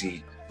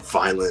crazy,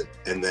 violent,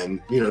 and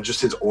then, you know,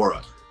 just his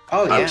aura.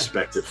 I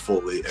respect it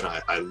fully, and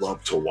I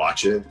love to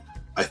watch it.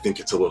 I think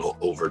it's a little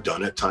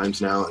overdone at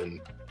times now,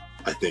 and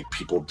I think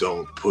people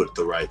don't put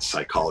the right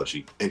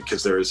psychology in,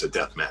 because there is a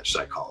deathmatch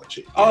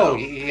psychology. Oh,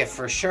 yeah,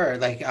 for sure.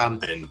 Like,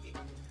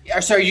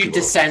 so are you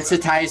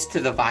desensitized to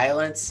the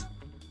violence?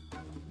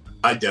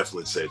 I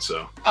definitely say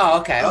so. Oh,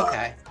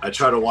 okay. I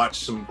try to watch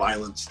some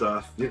violent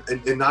stuff,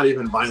 and not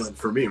even violent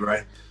for me,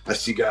 right? I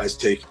see guys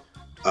take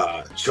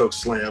choke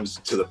slams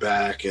to the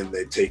back, and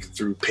they take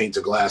through panes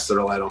of glass that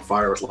are light on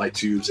fire with light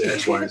tubes,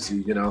 X, Y, and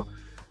Z, you know?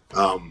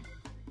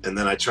 And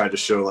then I tried to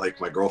show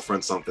like my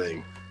girlfriend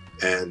something,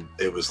 and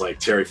it was like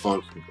Terry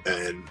Funk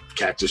and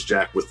Cactus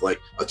Jack with like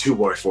a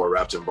 2x4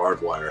 wrapped in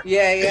barbed wire.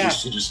 Yeah, yeah.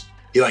 And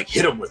he like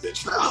hit him with it.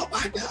 She's like, oh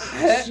my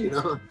gosh, you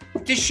know.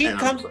 Does she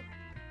come?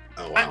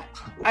 Oh wow.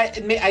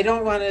 I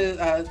don't want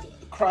to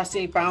cross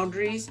any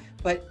boundaries,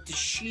 but was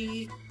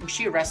she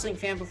a wrestling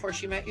fan before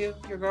she met you,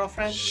 your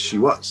girlfriend? She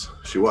was.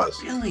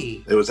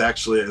 Really? It was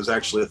actually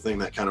a thing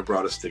that kind of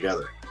brought us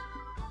together.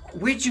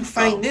 Where'd you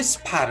find this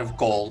pot of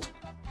gold?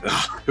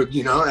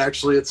 You know,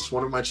 actually, it's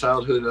one of my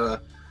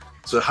childhood.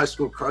 It's a high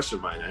school crush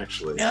of mine,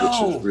 actually,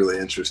 which is really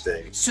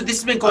interesting. So this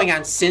has been going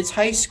on since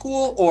high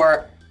school,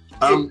 or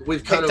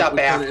we've kind of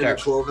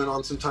interwoven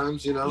on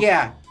sometimes, you know.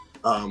 Yeah.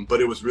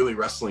 But it was really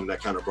wrestling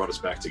that kind of brought us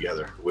back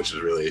together, which is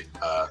really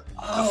a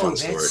fun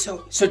story.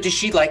 So does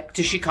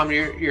she come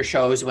to your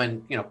shows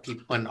when, you know,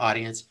 when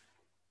audience?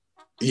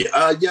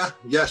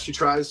 Yeah. She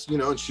tries, you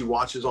know, and she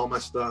watches all my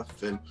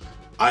stuff, and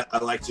I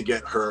like to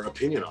get her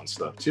opinion on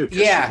stuff too. Because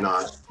she's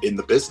not in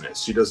the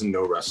business. She doesn't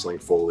know wrestling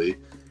fully.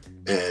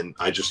 And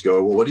I just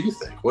go, well, what do you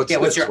think? What's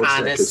your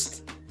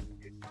honest?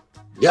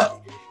 Yeah.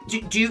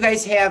 Do you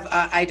guys have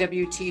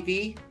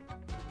IWTV?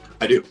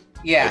 I do.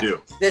 Yeah, I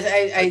do.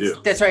 I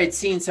do. That's right. I'd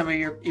seen some of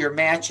your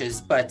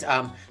matches, but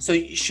so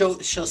she'll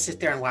sit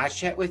there and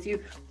watch that with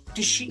you.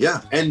 Does she?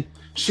 Yeah, and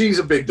she's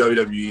a big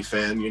WWE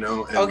fan, you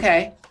know. And,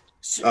 okay.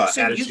 So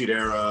Attitude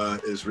Era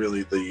is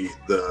really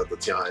the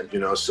time, you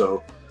know.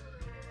 So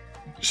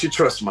she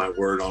trusts my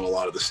word on a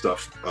lot of the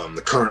stuff,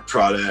 the current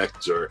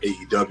product or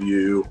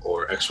AEW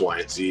or X, Y,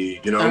 and Z,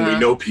 you know. And we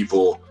know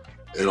people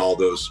in all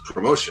those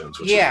promotions,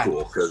 which is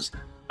cool because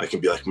I can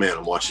be like, man,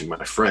 I'm watching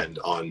my friend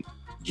on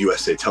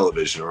USA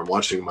Television, or I'm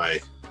watching my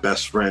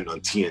best friend on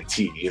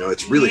TNT. You know,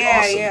 it's really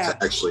awesome to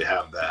actually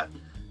have that.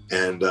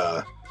 And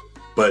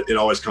but it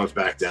always comes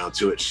back down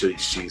to it.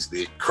 She's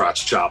the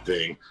crotch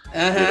chopping, you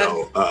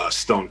know,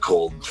 Stone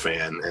Cold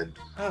fan, and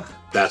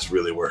that's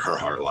really where her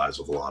heart lies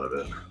with a lot of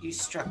it. You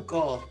struck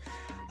gold.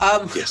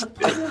 Yes.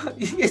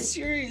 Yeah,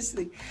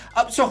 seriously.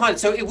 So hon,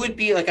 so it would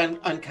be like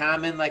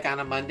uncommon, like on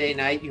a Monday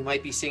night, you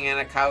might be sitting on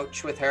a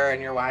couch with her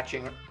and you're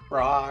watching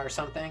Raw or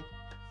something.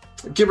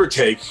 Give or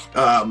take.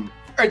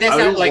 Or that's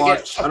not like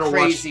I don't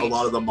watch a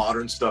lot of the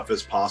modern stuff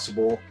as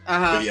possible.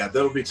 But yeah,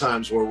 there'll be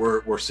times where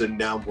we're sitting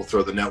down, we'll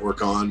throw the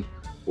network on,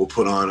 we'll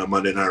put on a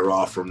Monday Night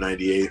Raw from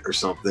 '98 or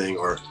something,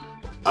 or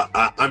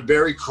I'm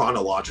very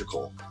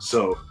chronological.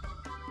 So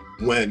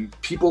when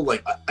people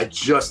like, I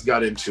just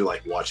got into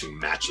like watching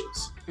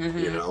matches,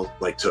 you know,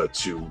 like to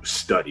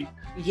study.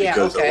 Yeah,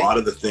 because a lot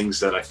of the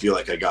things that I feel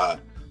like I got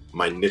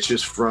my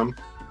niches from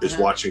is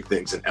watching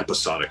things in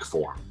episodic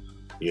form,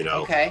 you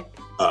know. Okay.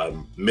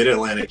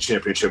 Mid-Atlantic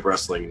Championship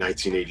Wrestling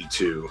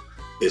 1982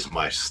 is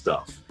my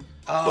stuff.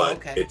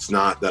 But it's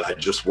not that I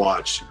just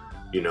watch,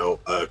 you know,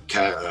 a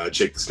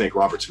Jake the Snake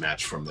Roberts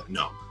match from the,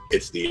 no,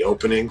 it's the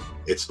opening,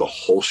 it's the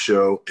whole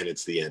show, and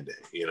it's the ending.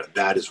 You know,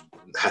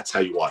 that's how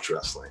you watch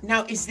wrestling.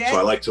 Now, is that... So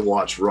I like to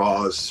watch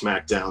Raws,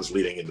 SmackDowns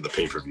leading into the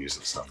pay-per-views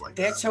and stuff like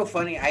that. That's so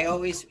funny. I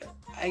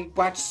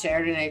watch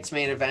Saturday Night's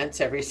Main Events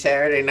every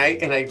Saturday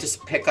night, and I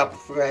just pick up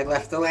where I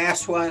left the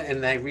last one,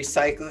 and I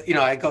recycle. You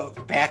know, I go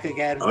back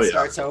again and it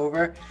starts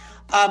over.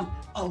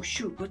 Oh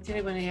shoot! What did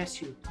I want to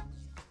ask you?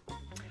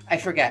 I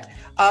forget.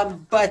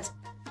 But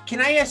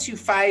can I ask you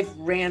 5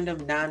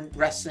 random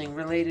non-wrestling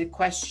related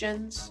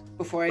questions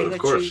before I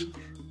let you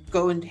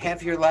go and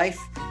have your life?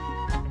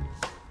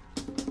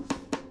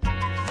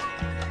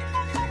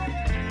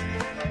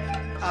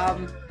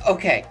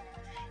 Okay.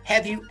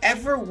 Have you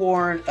ever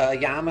worn a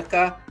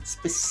yarmulke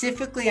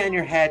specifically on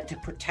your head to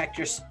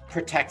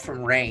protect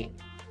from rain?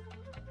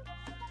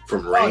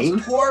 From rain?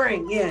 It's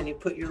pouring in, you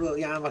put your little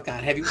yarmulke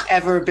on. Have you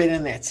ever been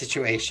in that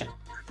situation?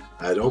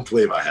 I don't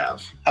believe I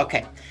have.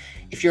 Okay.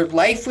 If your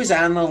life was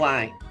on the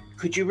line,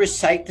 could you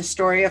recite the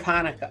story of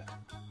Hanukkah?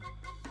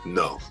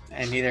 No.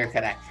 And neither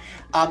could I.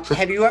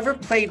 Have you ever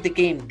played the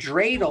game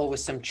Dreidel with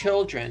some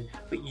children,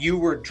 but you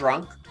were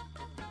drunk?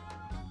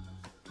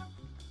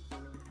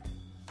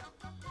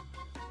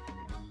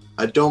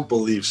 I don't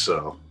believe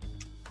so.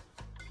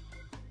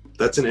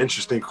 That's an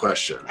interesting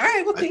question. All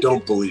right, well, I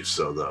don't believe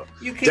so, though.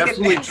 You can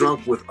definitely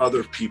drunk with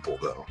other people,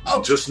 though.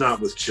 Oh, just not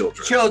with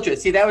children. Children.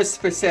 See, that was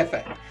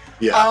specific.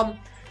 Yeah.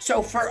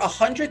 So for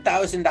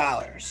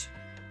 $100,000,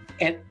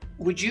 and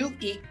would you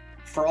eat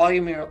for all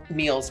your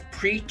meals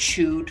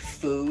pre-chewed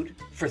food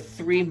for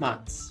 3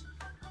 months?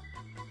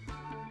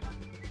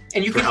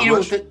 And you can eat it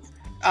with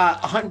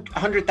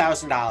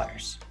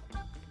 $100,000.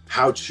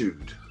 How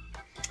chewed?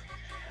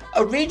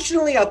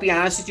 Originally, I'll be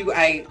honest with you,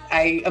 I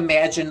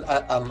imagine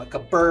like a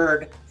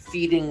bird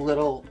feeding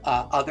little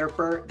other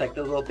bird, like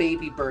the little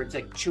baby birds,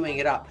 like chewing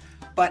it up.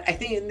 But I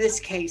think in this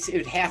case, it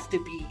would have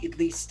to be at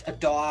least a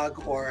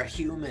dog or a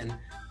human.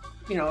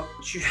 You know,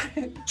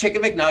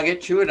 chicken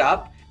McNugget, chew it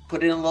up,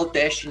 put it in a little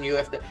dish, and you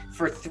have to,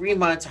 for 3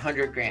 months,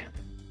 $100,000.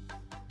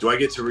 Do I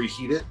get to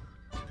reheat it?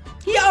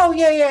 Yeah, oh,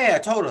 yeah,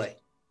 totally.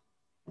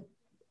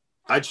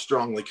 I'd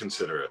strongly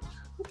consider it.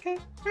 Okay,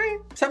 all right.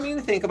 Something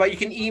to think about. You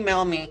can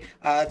email me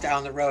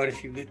down the road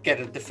if you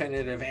get a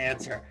definitive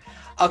answer.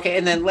 Okay,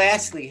 and then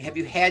lastly, have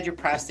you had your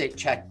prostate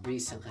checked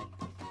recently?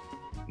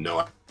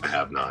 No, I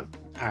have not.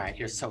 All right,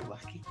 you're so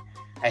lucky.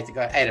 I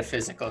had a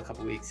physical a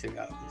couple weeks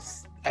ago.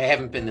 I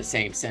haven't been the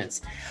same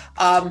since.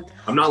 I'm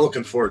not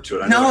looking forward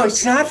to it. No,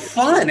 it's not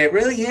fun. It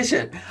really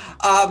isn't.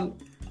 I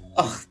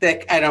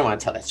don't want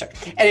to tell that story.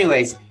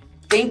 Anyways,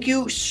 thank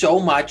you so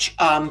much.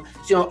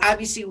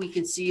 Obviously we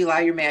can see a lot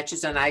of your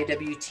matches on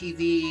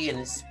IWTV and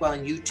as well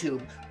on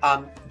YouTube.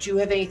 Do you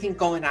have anything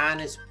going on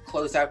as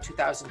close out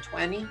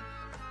 2020?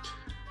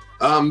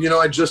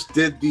 I just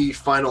did the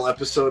final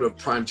episode of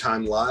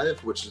Primetime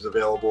Live, which is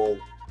available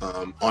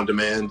on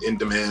demand, in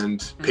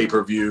demand,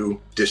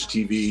 pay-per-view, Dish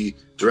TV,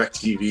 Direct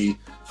TV,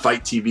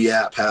 Fight TV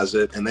app has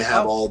it, and they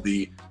have all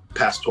the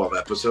past 12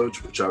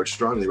 episodes, which I would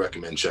strongly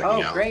recommend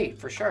checking out. Oh, great,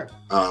 for sure.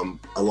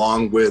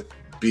 Along with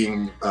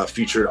being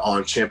featured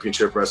on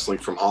Championship Wrestling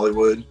from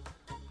Hollywood,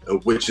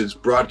 which is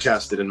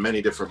broadcasted in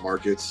many different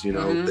markets. They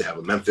have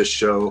a Memphis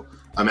show.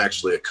 I'm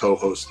actually a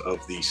co-host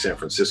of the San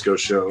Francisco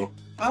show.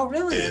 Oh,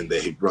 really? And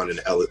they run in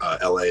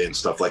LA and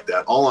stuff like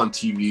that, all on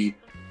TV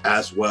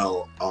as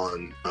well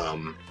on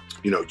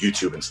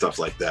YouTube and stuff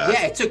like that.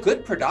 Yeah, it's a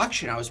good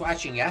production. I was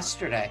watching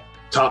yesterday.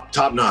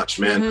 Top notch,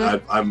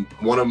 man. I'm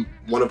one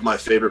of my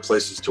favorite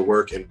places to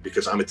work, and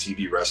because I'm a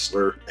TV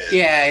wrestler.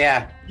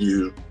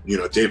 And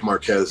Dave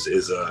Marquez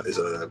is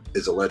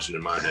a legend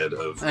in my head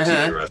of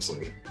TV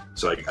wrestling.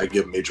 So I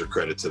give major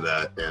credit to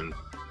that.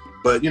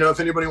 But if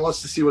anybody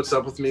wants to see what's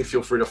up with me,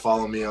 feel free to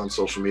follow me on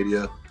social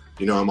media.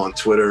 I'm on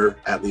Twitter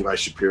at Levi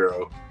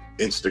Shapiro,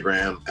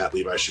 Instagram at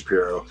Levi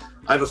Shapiro.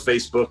 I have a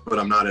Facebook, but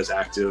I'm not as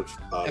active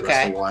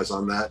wrestling wise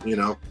on that,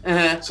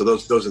 So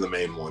those are the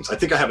main ones. I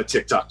think I have a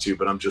TikTok too,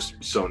 but I'm just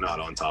so not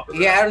on top of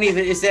that. Yeah,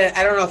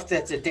 I don't know if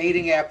that's a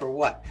dating app or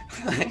what.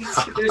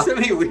 There's so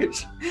many weird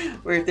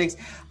things.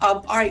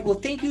 All right, well,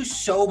 thank you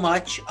so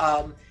much.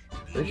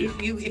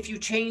 If you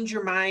change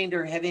your mind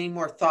or have any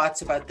more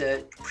thoughts about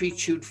the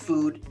pre-chewed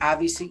food,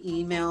 obviously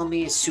email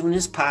me as soon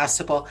as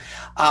possible.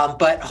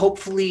 But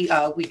hopefully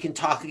we can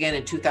talk again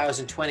in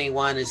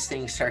 2021 as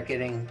things start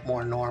getting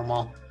more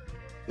normal.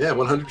 Yeah,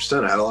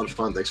 100%. I had a lot of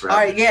fun. Thanks for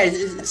having me. All right,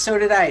 yeah, so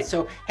did I.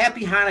 So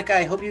happy Hanukkah.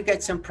 I hope you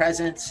get some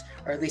presents,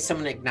 or at least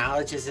someone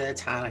acknowledges that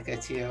it's Hanukkah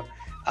to you.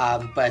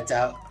 But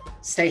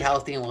stay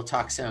healthy, and we'll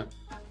talk soon.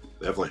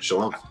 Definitely.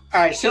 Shalom. All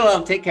right,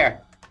 shalom. Take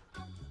care.